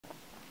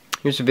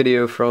here's a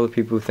video for all the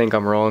people who think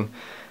I'm wrong.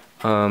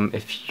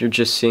 If you're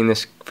just seeing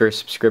this for a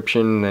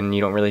subscription, then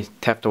you don't really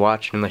have to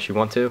watch it unless you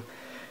want to.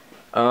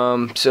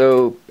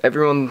 So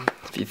everyone,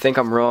 if you think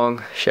I'm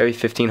wrong, Chevy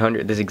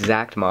 1500, this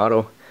exact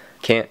model,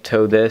 can't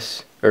tow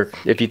this, or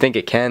if you think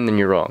it can, then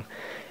you're wrong.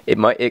 It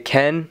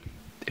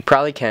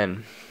probably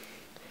can,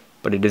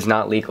 but it is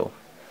not legal,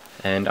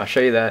 and I'll show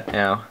you that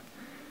now.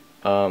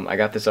 I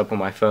got this up on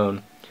my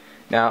phone.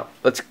 Now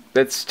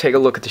let's take a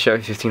look at the Chevy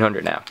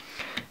 1500 now.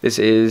 This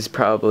is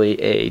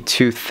probably a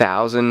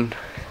 2000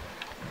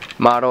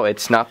 model.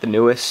 It's not the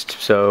newest,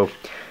 so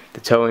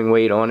the towing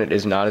weight on it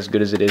is not as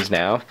good as it is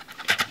now.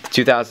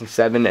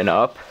 2007 and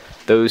up,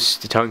 the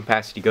towing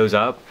capacity goes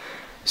up,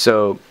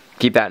 so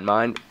keep that in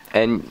mind.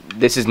 And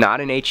this is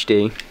not an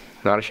HD,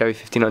 not a Chevy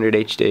 1500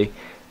 HD,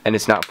 and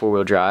it's not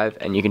four-wheel drive,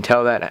 and you can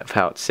tell that of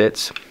how it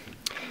sits.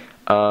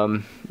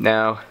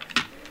 Now,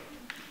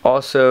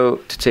 also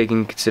to take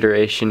in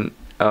consideration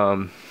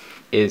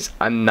is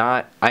I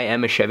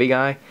am a Chevy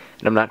guy,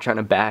 and I'm not trying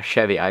to bash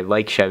Chevy. I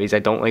like Chevys. I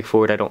don't like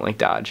Ford. I don't like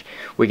Dodge.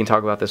 We can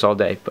talk about this all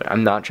day, but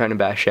I'm not trying to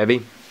bash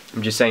Chevy.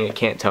 I'm just saying it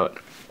can't tow it.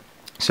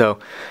 So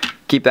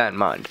keep that in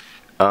mind.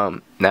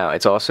 Now,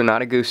 it's also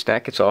not a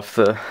gooseneck. It's off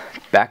the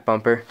back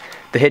bumper.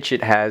 The hitch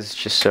it has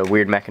just a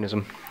weird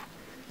mechanism,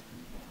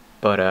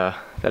 but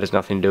that has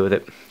nothing to do with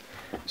it.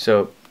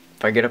 So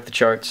if I get up the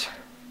charts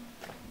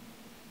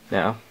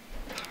now,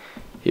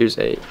 here's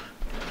a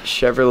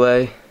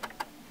Chevrolet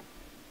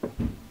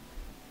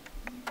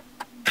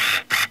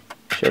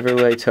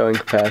towing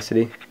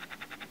capacity.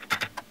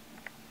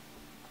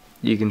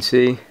 You can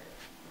see.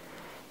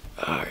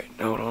 Alright,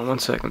 hold on one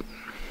second.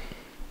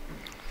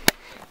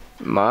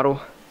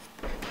 Model.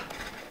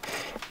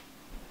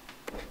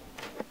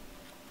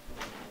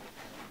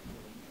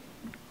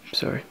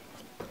 Sorry.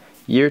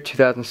 Year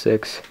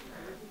 2006.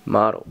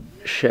 Model.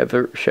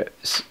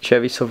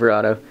 Chevy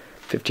Silverado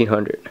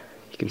 1500.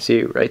 You can see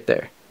it right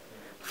there.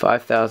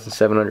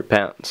 5,700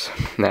 pounds.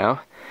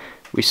 Now,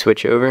 we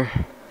switch over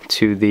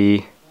to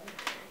the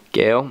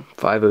Gale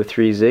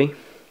 503Z.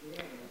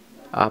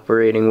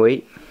 Operating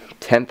weight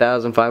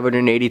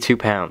 10,582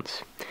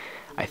 pounds.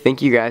 I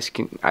think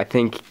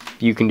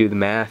you can do the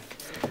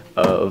math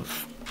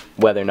of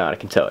whether or not it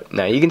can tow it.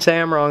 Now, you can say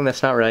I'm wrong,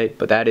 that's not right,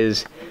 but that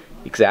is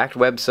exact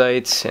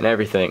websites and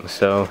everything.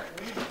 So,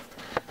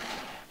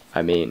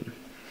 I mean,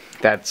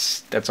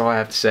 that's all I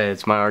have to say.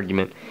 It's my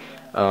argument.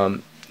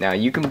 Now,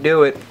 you can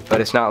do it, but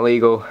it's not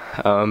legal.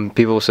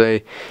 People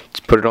say,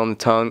 just put it on the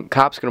tongue.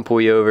 Cop's gonna pull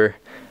you over.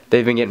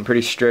 They've been getting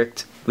pretty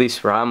strict, at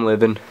least where I'm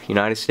living,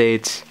 United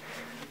States.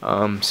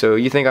 So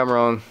you think I'm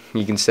wrong,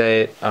 you can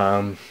say it,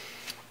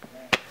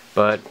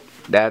 but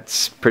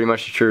that's pretty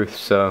much the truth.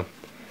 So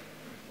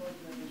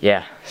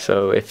yeah,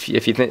 so if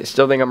you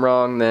still think I'm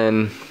wrong,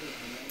 then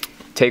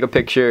take a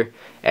picture,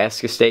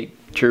 ask a state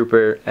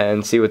trooper,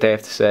 and see what they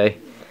have to say.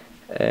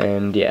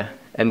 And yeah,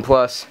 and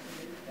plus,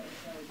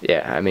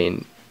 yeah, I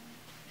mean,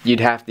 you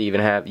have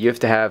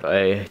to have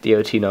a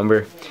DOT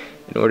number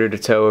in order to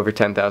tow over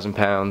 10,000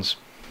 pounds.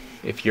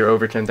 If you're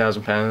over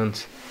 10,000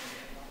 pounds.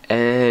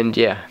 And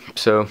yeah,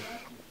 so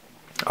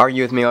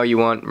argue with me all you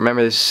want.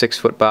 Remember, this is a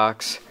 6-foot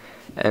box,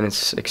 and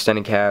it's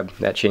extended cab.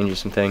 That changes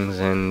some things,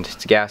 and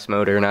it's a gas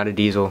motor, not a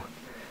diesel.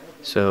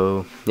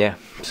 So yeah,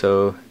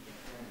 so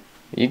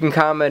you can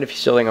comment if you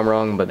still think I'm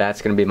wrong, but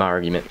that's gonna be my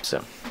argument.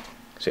 So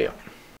see ya.